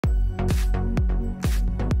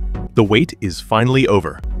The wait is finally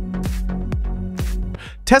over.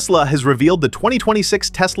 Tesla has revealed the 2026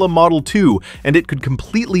 Tesla Model 2, and it could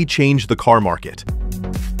completely change the car market.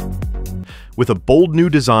 With a bold new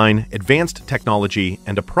design, advanced technology,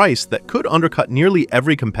 and a price that could undercut nearly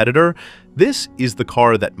every competitor, this is the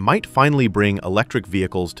car that might finally bring electric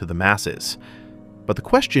vehicles to the masses. But the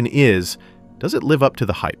question is, does it live up to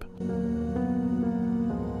the hype?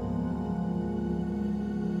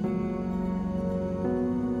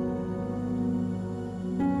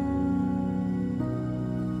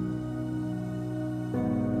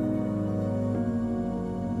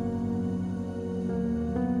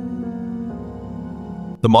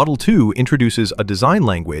 The Model 2 introduces a design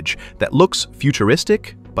language that looks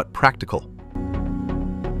futuristic but practical.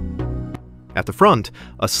 At the front,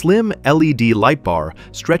 a slim LED light bar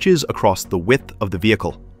stretches across the width of the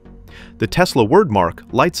vehicle. The Tesla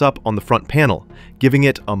wordmark lights up on the front panel, giving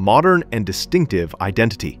it a modern and distinctive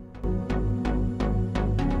identity.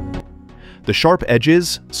 The sharp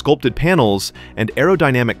edges, sculpted panels, and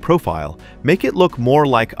aerodynamic profile make it look more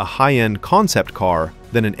like a high-end concept car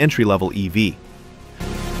than an entry-level EV.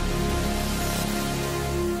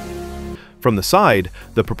 From the side,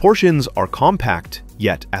 the proportions are compact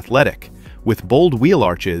yet athletic, with bold wheel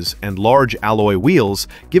arches and large alloy wheels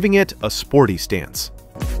giving it a sporty stance.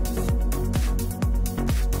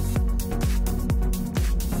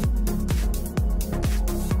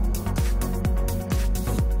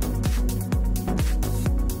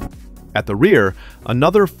 At the rear,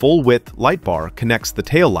 another full-width light bar connects the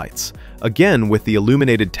taillights, again with the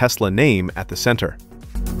illuminated Tesla name at the center.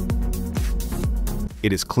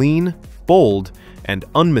 It is clean, bold, and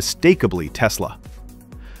unmistakably Tesla.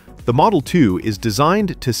 The Model 2 is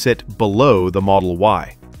designed to sit below the Model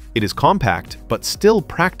Y. It is compact but still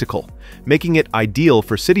practical, making it ideal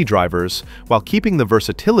for city drivers while keeping the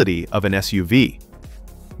versatility of an SUV.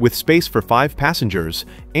 With space for 5 passengers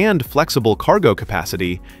and flexible cargo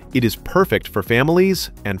capacity, it is perfect for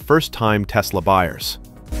families and first-time Tesla buyers.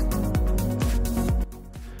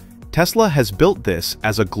 Tesla has built this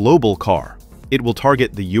as a global car. It will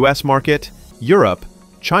target the US market, Europe,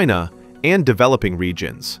 China, and developing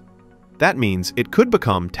regions. That means it could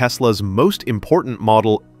become Tesla's most important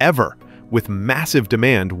model ever, with massive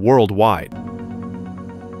demand worldwide.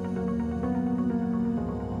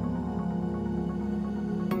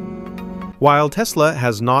 While Tesla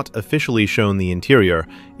has not officially shown the interior,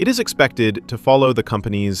 it is expected to follow the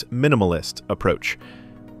company's minimalist approach.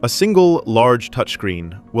 A single large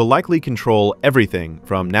touchscreen will likely control everything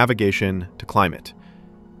from navigation to climate.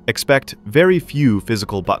 Expect very few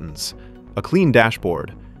physical buttons, a clean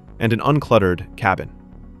dashboard, and an uncluttered cabin.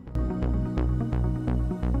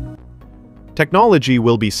 Technology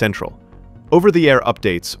will be central. Over-the-air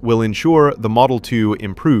updates will ensure the Model 2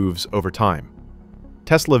 improves over time.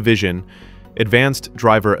 Tesla Vision, advanced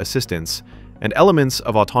driver assistance, and elements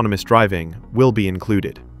of autonomous driving will be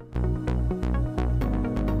included.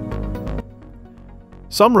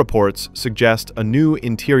 Some reports suggest a new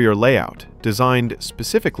interior layout designed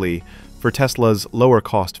specifically for Tesla's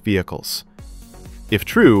lower-cost vehicles. If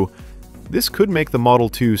true, this could make the Model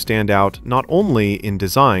 2 stand out not only in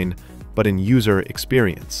design, but in user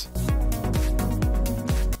experience.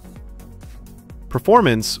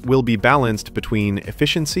 Performance will be balanced between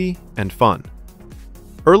efficiency and fun.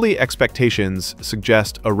 Early expectations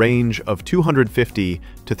suggest a range of 250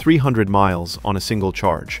 to 300 miles on a single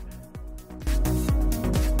charge.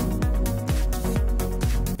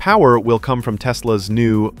 Power will come from Tesla's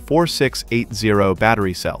new 4680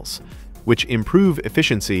 battery cells, which improve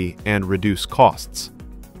efficiency and reduce costs.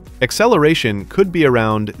 Acceleration could be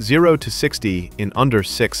around 0 to 60 in under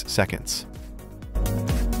 6 seconds.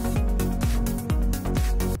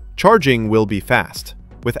 Charging will be fast,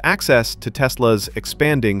 with access to Tesla's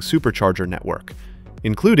expanding supercharger network,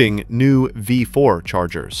 including new V4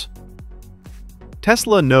 chargers.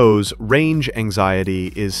 Tesla knows range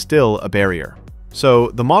anxiety is still a barrier, so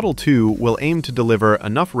the Model 2 will aim to deliver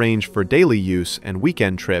enough range for daily use and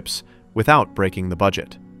weekend trips without breaking the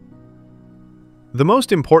budget. The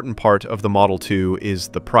most important part of the Model 2 is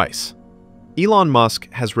the price. Elon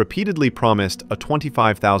Musk has repeatedly promised a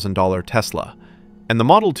 $25,000 Tesla, and the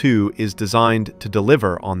Model 2 is designed to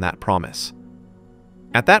deliver on that promise.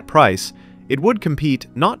 At that price, it would compete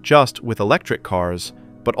not just with electric cars,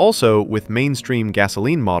 but also with mainstream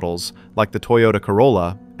gasoline models like the Toyota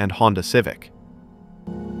Corolla and Honda Civic.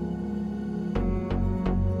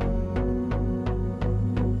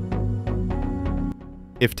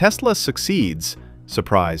 If Tesla succeeds,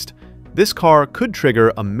 surprised, this car could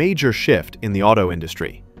trigger a major shift in the auto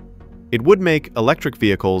industry. It would make electric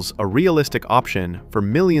vehicles a realistic option for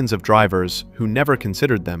millions of drivers who never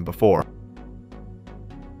considered them before.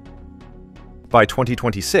 By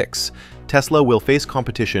 2026, Tesla will face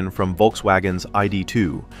competition from Volkswagen's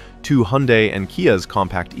ID.2, to Hyundai and Kia's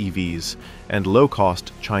compact EVs, and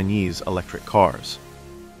low-cost Chinese electric cars.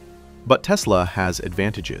 But Tesla has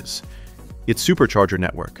advantages. Its supercharger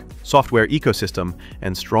network, software ecosystem,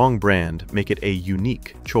 and strong brand make it a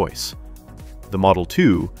unique choice. The Model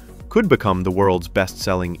 2 could become the world's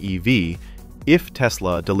best-selling EV if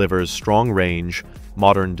Tesla delivers strong range,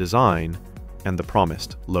 modern design, and the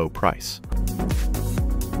promised low price.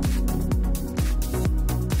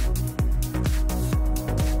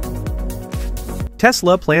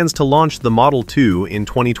 Tesla plans to launch the Model 2 in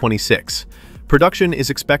 2026. Production is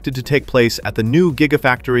expected to take place at the new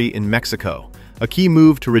Gigafactory in Mexico, a key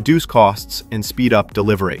move to reduce costs and speed up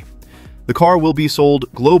delivery. The car will be sold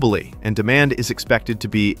globally, and demand is expected to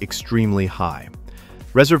be extremely high.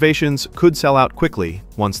 Reservations could sell out quickly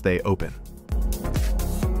once they open.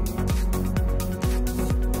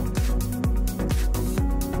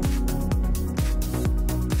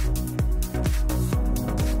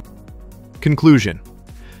 Conclusion.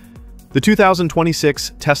 The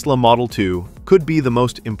 2026 Tesla Model 2 could be the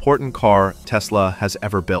most important car Tesla has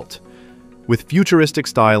ever built. With futuristic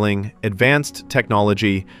styling, advanced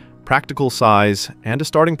technology, practical size, and a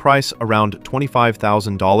starting price around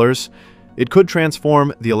 $25,000, it could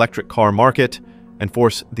transform the electric car market and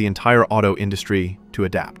force the entire auto industry to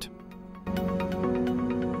adapt.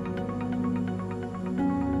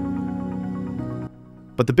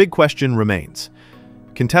 But the big question remains.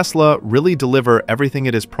 Can Tesla really deliver everything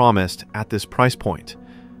it has promised at this price point?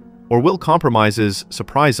 Or will compromises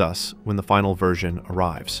surprise us when the final version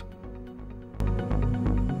arrives?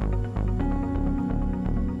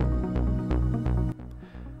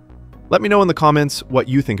 Let me know in the comments what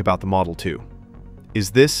you think about the Model 2.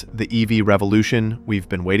 Is this the EV revolution we've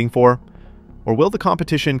been waiting for? Or will the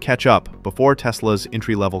competition catch up before Tesla's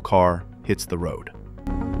entry-level car hits the road?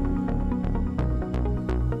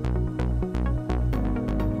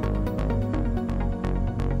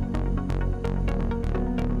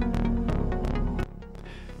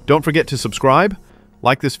 Don't forget to subscribe,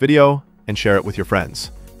 like this video, and share it with your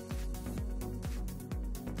friends.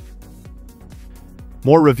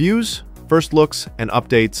 More reviews, first looks, and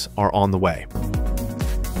updates are on the way.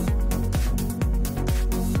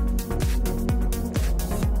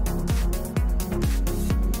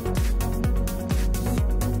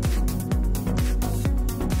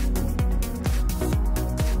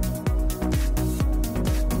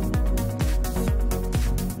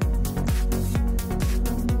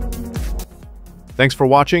 Thanks for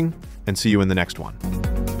watching, and see you in the next one.